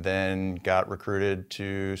then got recruited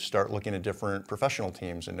to start looking at different professional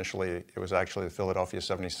teams. Initially it was actually the Philadelphia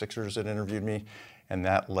 76ers that interviewed me, and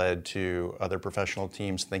that led to other professional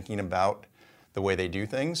teams thinking about the way they do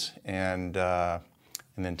things, and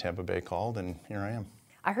then Tampa Bay called, and here I am.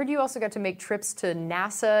 I heard you also got to make trips to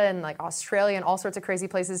NASA and like Australia and all sorts of crazy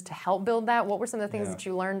places to help build that. What were some of the things that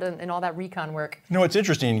you learned in all that recon work? No, it's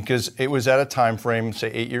interesting because it was at a time frame, say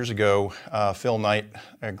 8 years ago, Phil Knight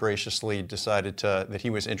graciously decided that he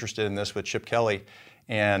was interested in this with Chip Kelly,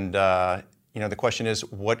 and the question is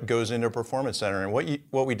what goes into a performance center, and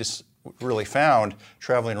what we just really found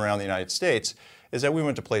traveling around the United States is that we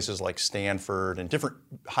went to places like Stanford and different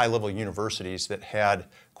high-level universities that had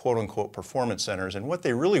quote-unquote performance centers, and what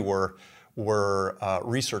they really were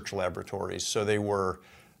research laboratories. So they were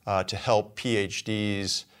to help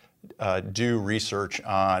PhDs do research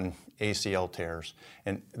on ACL tears.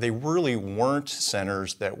 And they really weren't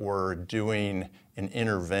centers that were doing an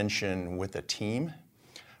intervention with a team.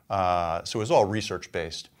 So it was all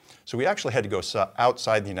research-based. So we actually had to go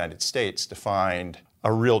outside the United States to find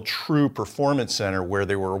a real true performance center where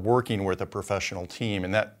they were working with a professional team,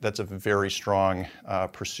 and that's a very strong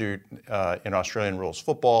pursuit in Australian rules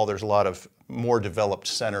football. There's a lot of more developed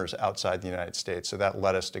centers outside the United States, so that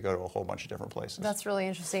led us to go to a whole bunch of different places. That's really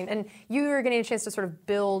interesting. And you are getting a chance to sort of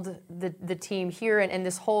build the team here, and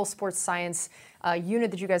this whole sports science unit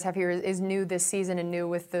that you guys have here is new this season and new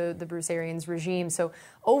with the Bruce Arians regime. So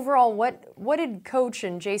overall, what did Coach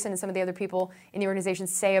and Jason and some of the other people in the organization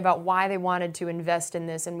say about why they wanted to invest in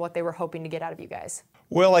this and what they were hoping to get out of you guys?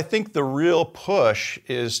 Well, I think the real push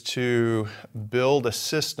is to build a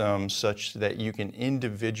system such that you can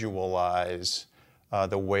individualize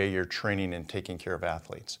the way you're training and taking care of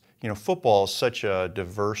athletes. You know, football is such a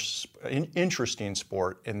diverse, interesting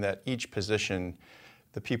sport in that each position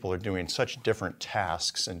the people are doing such different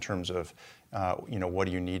tasks in terms of, what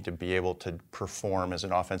do you need to be able to perform as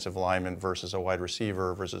an offensive lineman versus a wide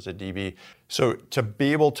receiver versus a DB. So to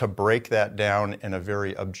be able to break that down in a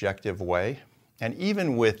very objective way, and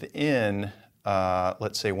even within,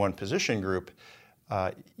 let's say, one position group,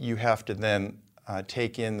 you have to then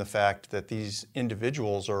take in the fact that these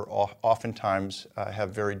individuals are oftentimes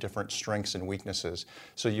have very different strengths and weaknesses.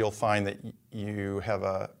 So you'll find that you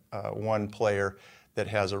have one player that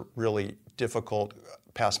has a really difficult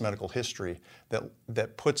past medical history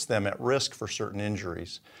that puts them at risk for certain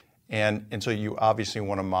injuries. And so you obviously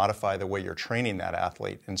want to modify the way you're training that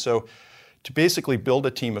athlete. And so to basically build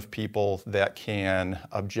a team of people that can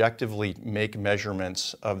objectively make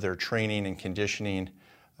measurements of their training and conditioning,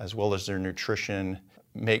 as well as their nutrition,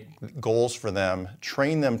 make goals for them,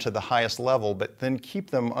 train them to the highest level, but then keep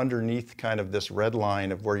them underneath kind of this red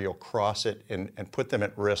line of where you'll cross it and put them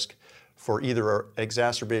at risk for either an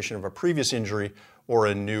exacerbation of a previous injury or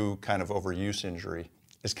a new kind of overuse injury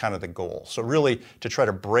is kind of the goal. So really to try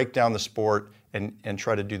to break down the sport and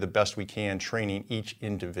try to do the best we can training each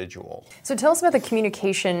individual. So tell us about the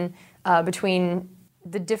communication between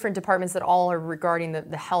the different departments that all are regarding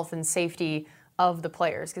the health and safety of the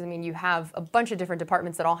players. Because, I mean, you have a bunch of different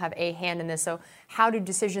departments that all have a hand in this. So how do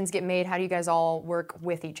decisions get made? How do you guys all work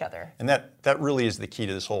with each other? And that really is the key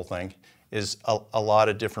to this whole thing, is a lot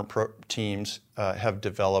of different teams have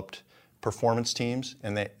developed performance teams,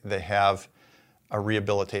 and they have a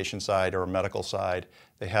rehabilitation side or a medical side.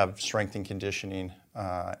 They have strength and conditioning.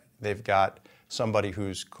 They've got somebody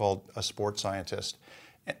who's called a sports scientist,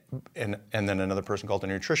 and then another person called a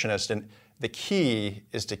nutritionist. And the key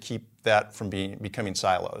is to keep that from becoming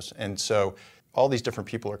silos. And so all these different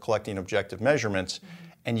people are collecting objective measurements,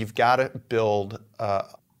 and you've got to build a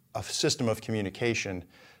system of communication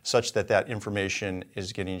such that information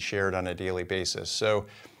is getting shared on a daily basis. So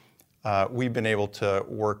we've been able to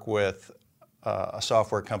work with a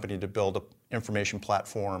software company to build an information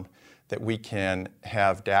platform that we can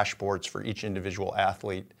have dashboards for each individual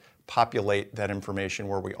athlete, populate that information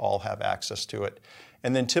where we all have access to it.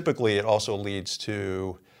 And then typically it also leads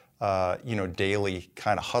to daily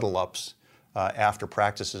kind of huddle-ups after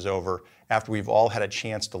practice is over, after we've all had a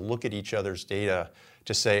chance to look at each other's data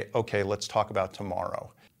to say, okay, let's talk about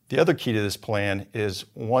tomorrow. The other key to this plan is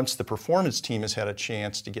once the performance team has had a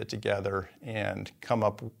chance to get together and come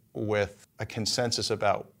up with a consensus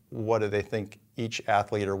about what do they think each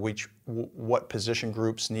athlete or what position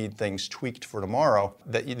groups need things tweaked for tomorrow,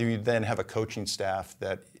 that you then have a coaching staff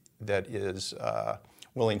that is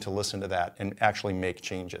willing to listen to that and actually make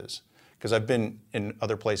changes. Because I've been in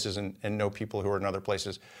other places and know people who are in other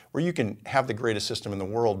places where you can have the greatest system in the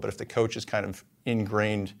world, but if the coach is kind of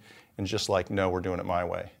ingrained and just like, no, we're doing it my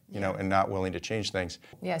way, and not willing to change things.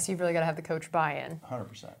 Yes, you've really got to have the coach buy-in.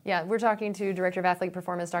 100%. Yeah, we're talking to Director of Athletic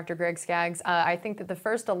Performance, Dr. Greg Skaggs. I think that the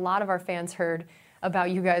first a lot of our fans heard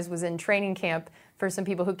about you guys was in training camp for some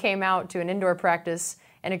people who came out to an indoor practice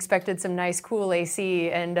and expected some nice, cool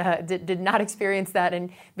AC and did not experience that.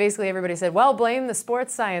 And basically everybody said, well, blame the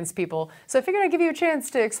sports science people. So I figured I'd give you a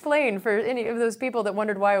chance to explain for any of those people that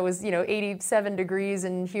wondered why it was 87 degrees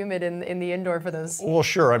and humid in the indoor for those. Well,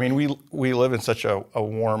 sure. I mean, we live in such a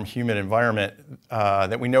warm, humid environment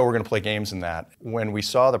that we know we're going to play games in that. When we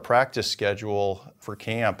saw the practice schedule for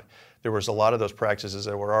camp, there was a lot of those practices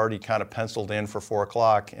that were already kind of penciled in for 4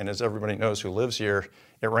 o'clock. And as everybody knows who lives here,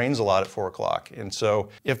 it rains a lot at 4 o'clock. And so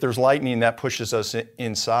if there's lightning, that pushes us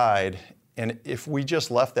inside. And if we just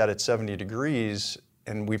left that at 70 degrees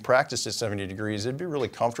and we practiced at 70 degrees, it'd be really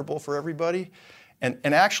comfortable for everybody. And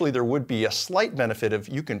actually there would be a slight benefit if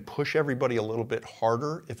you can push everybody a little bit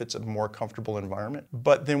harder if it's a more comfortable environment.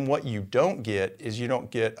 But then what you don't get is you don't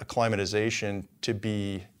get acclimatization to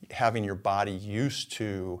be having your body used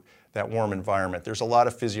to that warm environment. There's a lot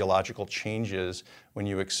of physiological changes when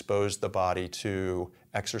you expose the body to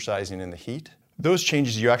exercising in the heat. Those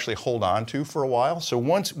changes you actually hold on to for a while. So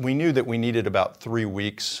once we knew that we needed about 3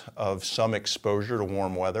 weeks of some exposure to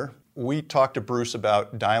warm weather, we talked to Bruce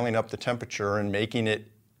about dialing up the temperature and making it,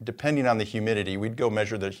 depending on the humidity, we'd go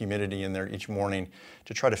measure the humidity in there each morning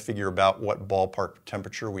to try to figure about what ballpark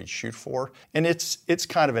temperature we'd shoot for. And it's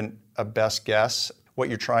kind of a best guess. What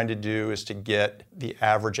you're trying to do is to get the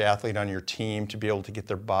average athlete on your team to be able to get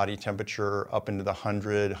their body temperature up into the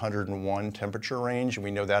 100, 101 temperature range. And we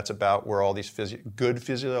know that's about where all these good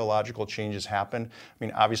physiological changes happen. I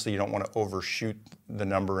mean, obviously you don't want to overshoot the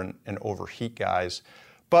number and overheat guys.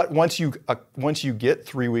 But once you get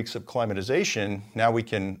 3 weeks of climatization, now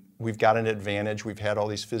we've got an advantage. We've had all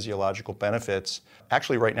these physiological benefits.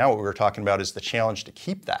 Actually, right now what we were talking about is the challenge to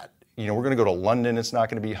keep that. we're going to go to London, it's not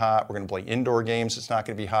going to be hot. We're going to play indoor games, it's not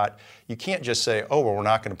going to be hot. You can't just say, oh, well, we're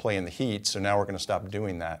not going to play in the heat, so now we're going to stop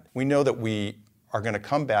doing that. We know that we are going to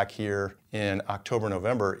come back here in October,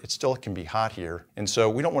 November. It still can be hot here, and so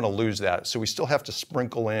we don't want to lose that. So we still have to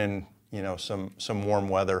sprinkle in, some warm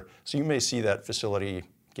weather. So you may see that facility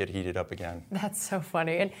get heated up again. That's so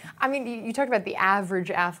funny. And I mean, you talked about the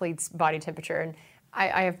average athlete's body temperature, and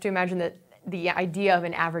I have to imagine that the idea of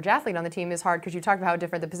an average athlete on the team is hard because you talked about how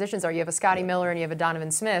different the positions are. You have a Scotty Miller and you have a Donovan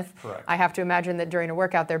Smith. Correct. I have to imagine that during a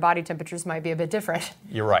workout, their body temperatures might be a bit different.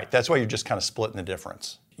 You're right. That's why you're just kind of splitting the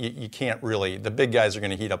difference. You can't really, the big guys are going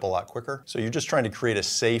to heat up a lot quicker. So you're just trying to create a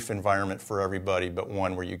safe environment for everybody, but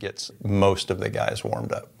one where you get most of the guys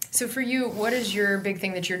warmed up. So for you, what is your big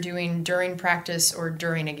thing that you're doing during practice or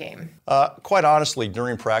during a game? Quite honestly,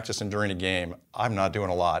 during practice and during a game, I'm not doing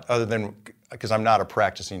a lot other than because I'm not a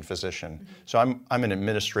practicing physician. Mm-hmm. So I'm an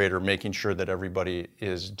administrator making sure that everybody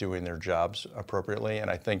is doing their jobs appropriately.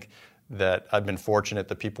 And I think that I've been fortunate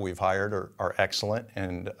the people we've hired are excellent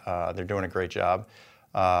and they're doing a great job.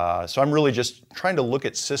 So I'm really just trying to look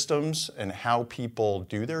at systems and how people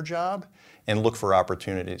do their job and look for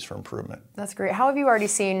opportunities for improvement. That's great. How have you already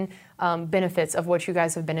seen benefits of what you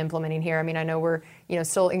guys have been implementing here? I mean, I know we're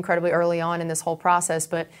still incredibly early on in this whole process,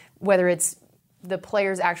 but whether it's the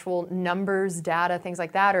players' actual numbers, data, things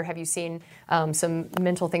like that, or have you seen some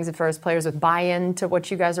mental things as far as players with buy-in to what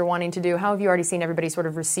you guys are wanting to do? How have you already seen everybody sort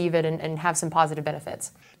of receive it and have some positive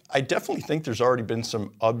benefits? I definitely think there's already been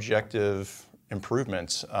some objective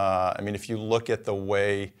improvements. I mean, if you look at the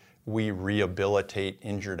way we rehabilitate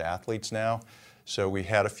injured athletes now, so we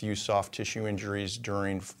had a few soft tissue injuries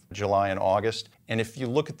during July and August, and if you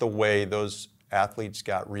look at the way those athletes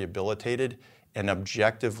got rehabilitated and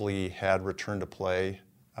objectively had return to play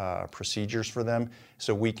procedures for them,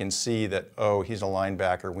 so we can see that, oh, he's a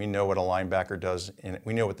linebacker, we know what a linebacker does, and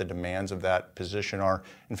we know what the demands of that position are.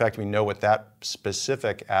 In fact, we know what that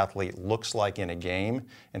specific athlete looks like in a game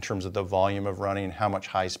in terms of the volume of running, how much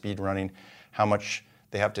high-speed running, how much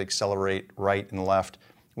they have to accelerate right and left.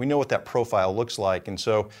 We know what that profile looks like, and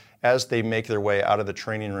so as they make their way out of the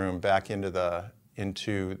training room back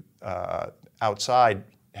into outside,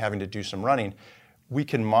 having to do some running, we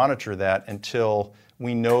can monitor that until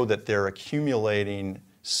we know that they're accumulating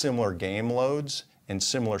similar game loads and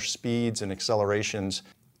similar speeds and accelerations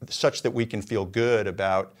such that we can feel good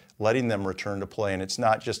about letting them return to play. And it's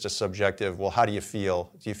not just a subjective, well, how do you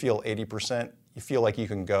feel? Do you feel 80%? You feel like you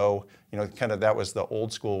can go? Kind of that was the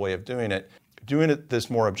old school way of doing it. Doing it this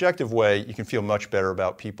more objective way, you can feel much better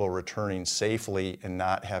about people returning safely and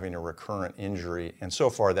not having a recurrent injury. And so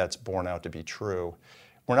far, that's borne out to be true.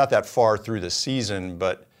 We're not that far through the season,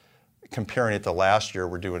 but comparing it to last year,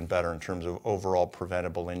 we're doing better in terms of overall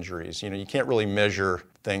preventable injuries. You can't really measure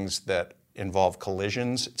things that involve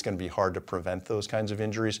collisions. It's going to be hard to prevent those kinds of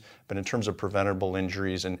injuries, but in terms of preventable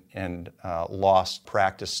injuries and lost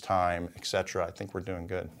practice time, et cetera, I think we're doing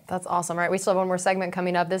good. That's awesome. All right, we still have one more segment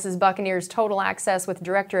coming up. This is Buccaneers Total Access with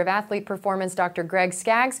Director of Athlete Performance, Dr. Greg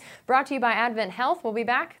Skaggs, brought to you by Advent Health. We'll be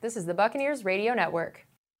back. This is the Buccaneers Radio Network.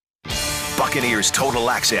 Buccaneers Total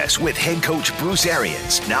Access with head coach Bruce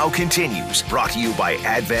Arians now continues, brought to you by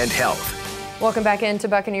Advent Health. Welcome back into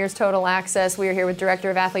Buccaneers Total Access. We are here with Director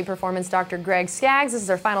of Athlete Performance, Dr. Greg Skaggs. This is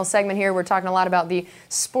our final segment here. We're talking a lot about the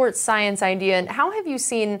sports science idea. And how have you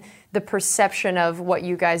seen the perception of what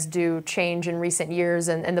you guys do change in recent years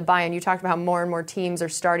and the buy-in? You talked about how more and more teams are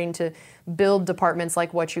starting to build departments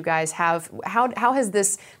like what you guys have. How has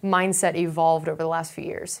this mindset evolved over the last few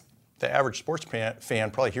years? The average sports fan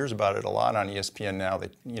probably hears about it a lot on ESPN now.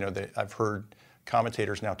 I've heard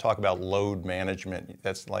commentators now talk about load management.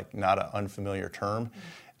 That's like not an unfamiliar term.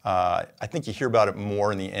 I think you hear about it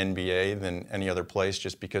more in the NBA than any other place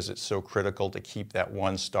just because it's so critical to keep that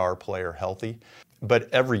one star player healthy. But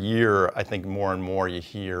every year, I think more and more you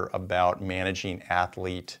hear about managing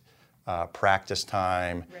athlete practice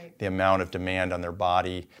time, right, the amount of demand on their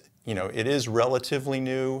body. It is relatively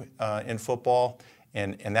new in football.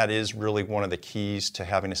 And that is really one of the keys to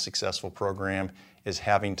having a successful program is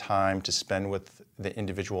having time to spend with the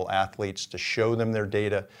individual athletes, to show them their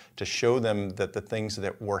data, to show them that the things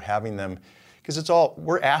that we're having them, because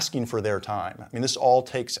we're asking for their time. I mean, this all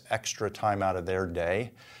takes extra time out of their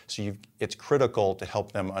day. So it's critical to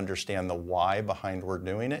help them understand the why behind we're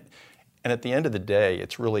doing it. And at the end of the day,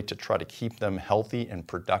 it's really to try to keep them healthy and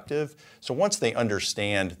productive. So once they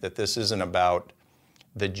understand that this isn't about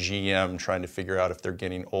the GM trying to figure out if they're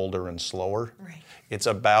getting older and slower. Right. It's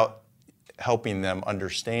about helping them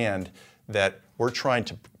understand that we're trying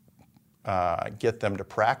to get them to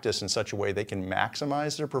practice in such a way they can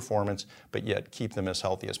maximize their performance, but yet keep them as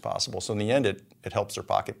healthy as possible. So in the end, it helps their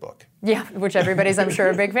pocketbook. Yeah, which everybody's, I'm sure,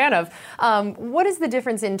 a big fan of. What is the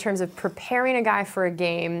difference in terms of preparing a guy for a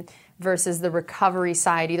game versus the recovery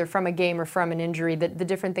side, either from a game or from an injury, the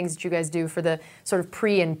different things that you guys do for the sort of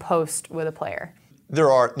pre and post with a player?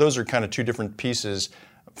 Those are kind of two different pieces.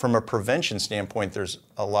 From a prevention standpoint, there's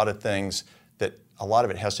a lot of things that a lot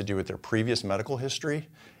of it has to do with their previous medical history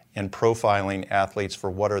and profiling athletes for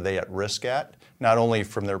what are they at risk at, not only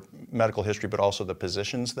from their medical history, but also the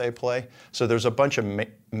positions they play. So there's a bunch of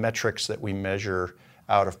metrics that we measure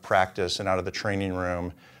out of practice and out of the training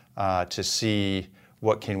room to see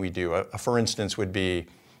what can we do. For instance would be,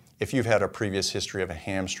 if you've had a previous history of a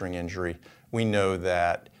hamstring injury, we know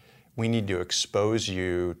that we need to expose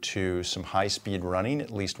you to some high-speed running at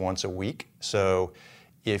least once a week. So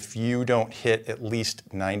if you don't hit at least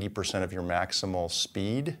 90% of your maximal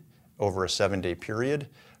speed over a 7-day period,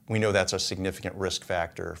 we know that's a significant risk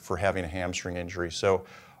factor for having a hamstring injury. So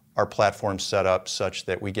our platform's set up such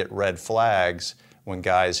that we get red flags when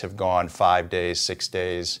guys have gone 5 days, 6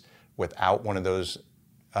 days without one of those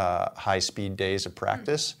high-speed days of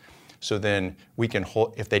practice. So then we can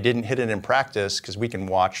hold, if they didn't hit it in practice, because we can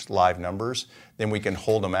watch live numbers, then we can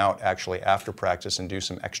hold them out actually after practice and do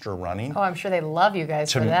some extra running. Oh, I'm sure they love you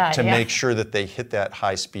guys for that. To make sure that they hit that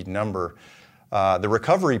high-speed number. The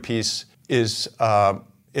recovery piece is,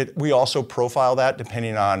 we also profile that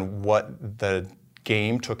depending on what the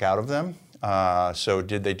game took out of them. So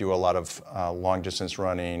did they do a lot of long-distance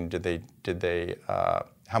running?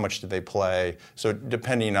 How much did they play? So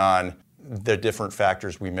depending on the different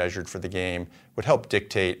factors we measured for the game would help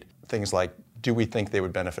dictate things like, do we think they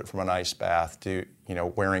would benefit from an ice bath?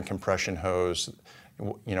 Wearing compression hose,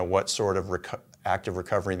 what sort of active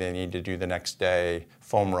recovery they need to do the next day,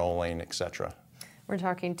 foam rolling, etc. We're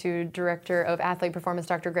talking to Director of Athlete Performance,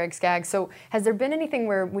 Dr. Greg Skaggs. So has there been anything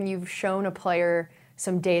where when you've shown a player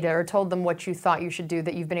some data or told them what you thought you should do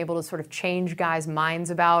that you've been able to sort of change guys'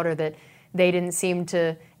 minds about, or that they didn't seem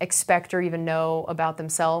to expect or even know about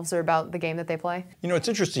themselves or about the game that they play? It's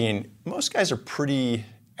interesting. Most guys are pretty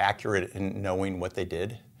accurate in knowing what they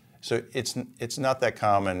did. So it's not that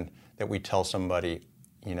common that we tell somebody,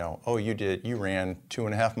 oh, you ran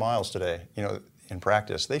 2.5 miles today, in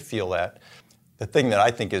practice. They feel that. The thing that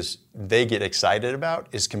I think is they get excited about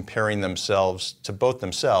is comparing themselves to both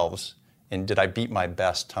themselves and did I beat my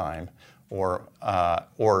best time? Or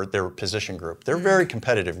their position group. They're a very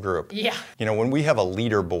competitive group. Yeah. When we have a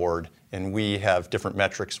leaderboard and we have different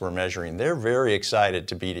metrics we're measuring, they're very excited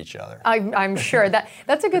to beat each other. I'm sure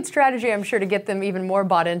that's a good strategy, I'm sure, to get them even more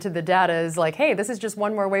bought into the data, is like, hey, this is just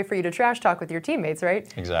one more way for you to trash talk with your teammates, right?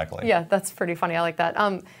 Exactly. Yeah, that's pretty funny. I like that.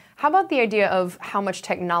 How about the idea of how much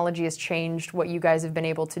technology has changed what you guys have been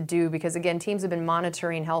able to do? Because again, teams have been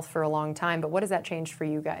monitoring health for a long time, but what has that changed for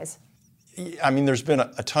you guys? There's been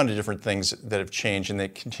a ton of different things that have changed, and they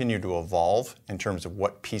continue to evolve in terms of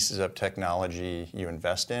what pieces of technology you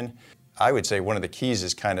invest in. I would say one of the keys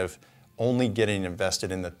is kind of only getting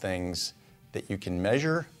invested in the things that you can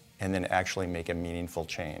measure and then actually make a meaningful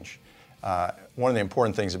change. One of the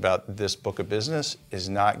important things about this book of business is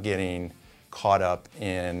not getting caught up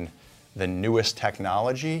in the newest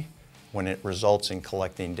technology when it results in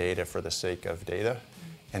collecting data for the sake of data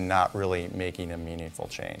and not really making a meaningful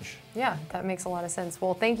change. Yeah, that makes a lot of sense.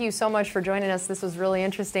 Well, thank you so much for joining us. This was really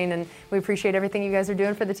interesting, and we appreciate everything you guys are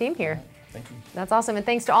doing for the team here. Thank you. That's awesome, and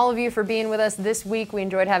thanks to all of you for being with us this week. We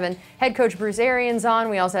enjoyed having head coach Bruce Arians on.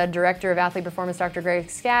 We also had Director of Athlete Performance Dr. Greg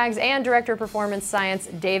Skaggs and Director of Performance Science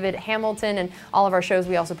David Hamilton, and all of our shows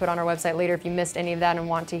we also put on our website later if you missed any of that and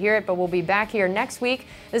want to hear it, but we'll be back here next week.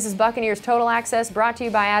 This is Buccaneers Total Access, brought to you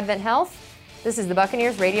by Advent Health. This is the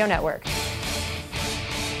Buccaneers Radio Network.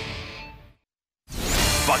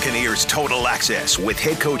 Buccaneers Total Access with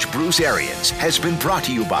head coach Bruce Arians has been brought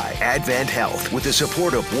to you by Advent Health with the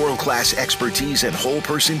support of world-class expertise and whole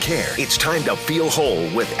person care. It's time to feel whole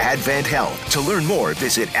with Advent Health. To learn more,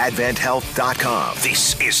 visit adventhealth.com.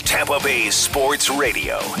 This is Tampa Bay's Sports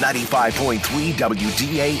Radio, 95.3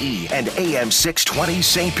 WDAE and AM 620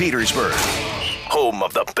 St. Petersburg, home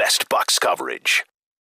of the best Bucs coverage.